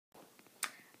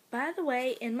by the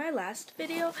way, in my last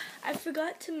video, I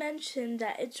forgot to mention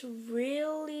that it's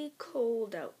really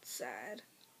cold outside.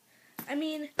 I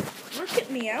mean, look at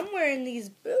me, I'm wearing these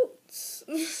boots.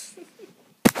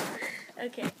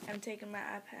 Okay, I'm taking my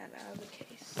iPad out of the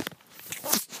case.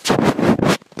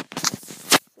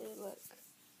 See, look.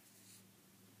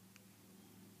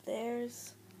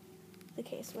 There's the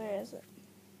case. Where is it?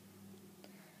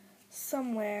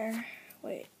 Somewhere.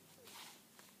 Wait.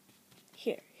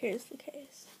 Here's the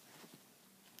case.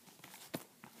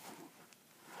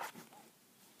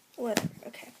 Whatever,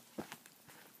 okay.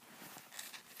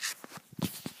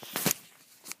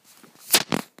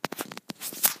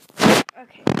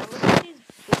 Okay, now look at these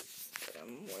boots that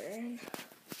I'm wearing.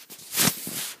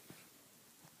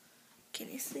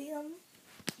 Can you see them?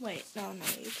 Wait, no,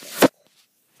 you can't.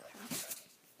 Crap.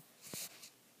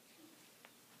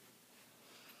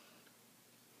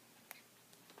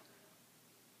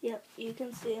 Yep, you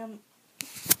can see them.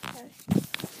 Okay.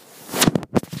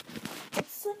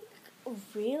 It's like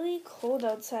really cold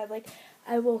outside. Like,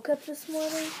 I woke up this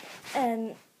morning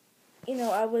and,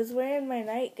 I was wearing my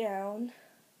nightgown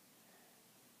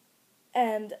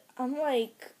and I'm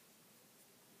like,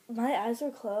 my eyes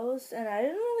were closed and I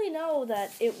didn't really know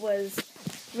that it was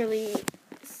really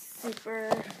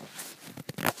super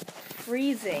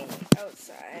freezing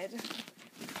outside.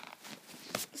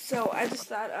 So I just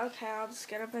thought, okay, I'll just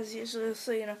get up as usual.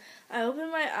 So, I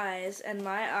opened my eyes and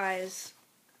my eyes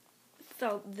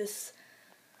felt this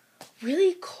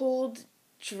really cold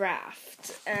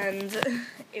draft and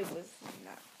it was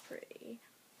not pretty.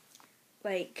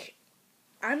 Like,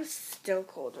 I'm still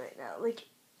cold right now. Like,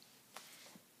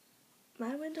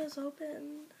 my window's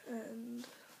open and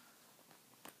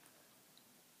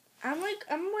I'm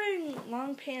wearing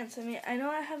long pants. I mean, I know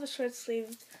I have a short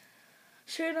sleeved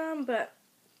shirt on, but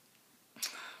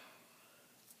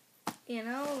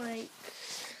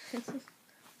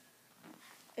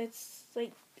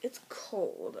it's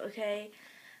cold, okay?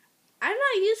 I'm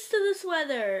not used to this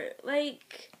weather.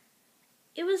 Like,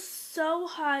 it was so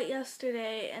hot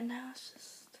yesterday, and now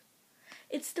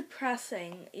it's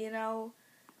depressing,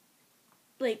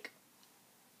 Like,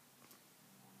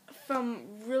 from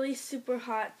really super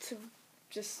hot to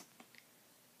just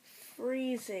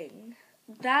freezing.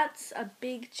 That's a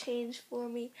big change for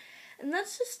me. And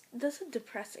that's a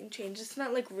depressing change. It's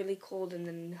not like really cold and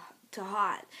then to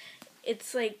hot.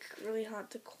 It's like really hot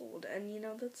to cold. And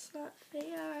that's not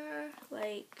fair.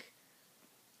 Like,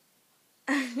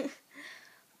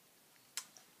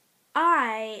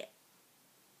 I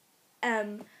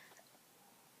am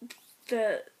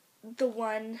the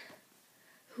one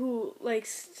who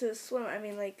likes to swim. I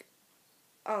mean, like,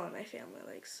 all of my family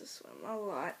likes to swim a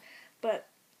lot. But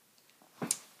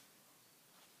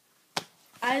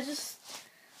I just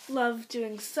love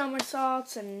doing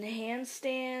somersaults and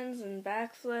handstands and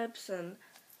backflips and,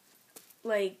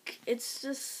 like, it's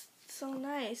just so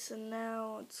nice. And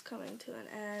now it's coming to an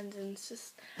end and it's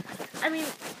just, I mean,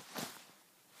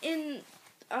 in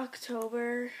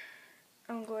October,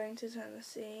 I'm going to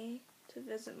Tennessee to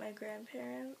visit my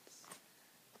grandparents.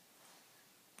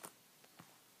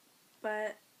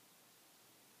 But,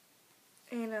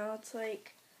 it's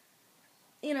like,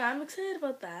 I'm excited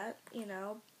about that,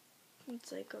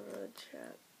 It's like a road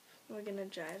trip. We're gonna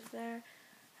drive there.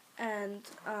 And,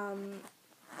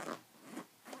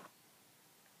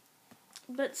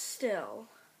 but still,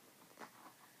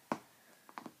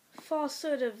 fall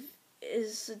sort of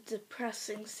is a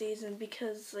depressing season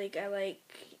because, like, I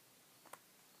like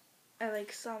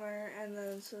summer and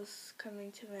then it's just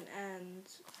coming to an end.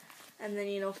 And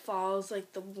then, fall's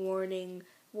like the warning,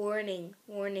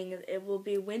 it will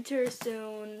be winter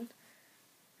soon.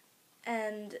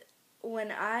 And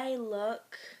when I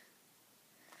look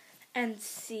and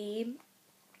see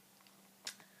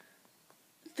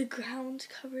the ground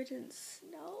covered in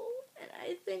snow, and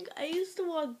I think I used to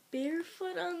walk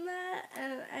barefoot on that,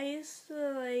 and I used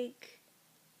to, like,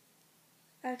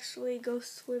 actually go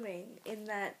swimming in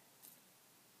that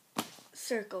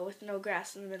circle with no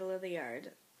grass in the middle of the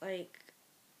yard. Like,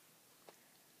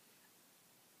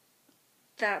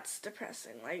 that's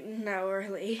depressing. Like, no,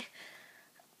 really.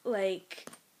 Like,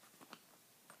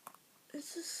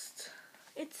 it's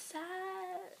sad.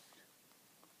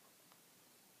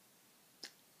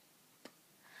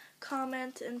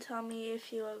 Comment and tell me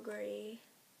if you agree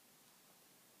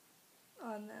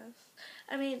on this.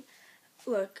 I mean,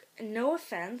 look, no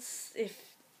offense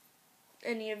if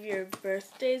any of your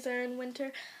birthdays are in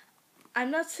winter.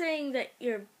 I'm not saying that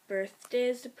your birthday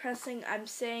is depressing. I'm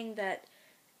saying that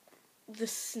the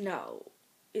snow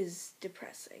is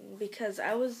depressing because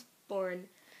I was born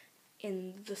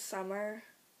in the summer.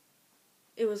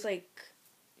 It was like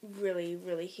really,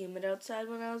 really humid outside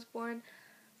when I was born.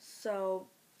 So,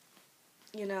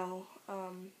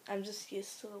 I'm just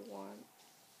used to the warmth.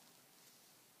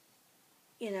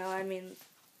 I mean,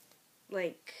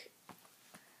 like,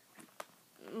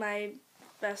 my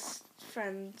best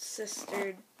friend's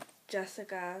sister,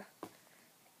 Jessica,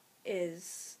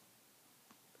 is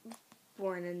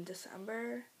born in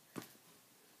December,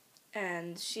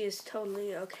 and she is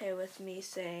totally okay with me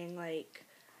saying, like,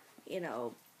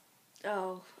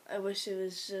 oh, I wish it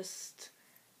was just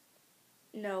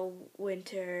no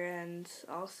winter and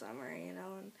all summer,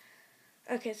 And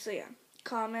okay, so yeah,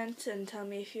 comment and tell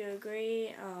me if you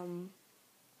agree.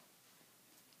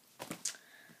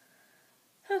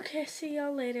 Okay, see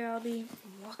y'all later. I'll be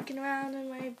walking around in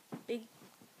my big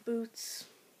boots.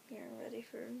 Yeah, ready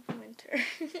for winter.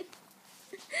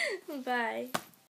 Bye.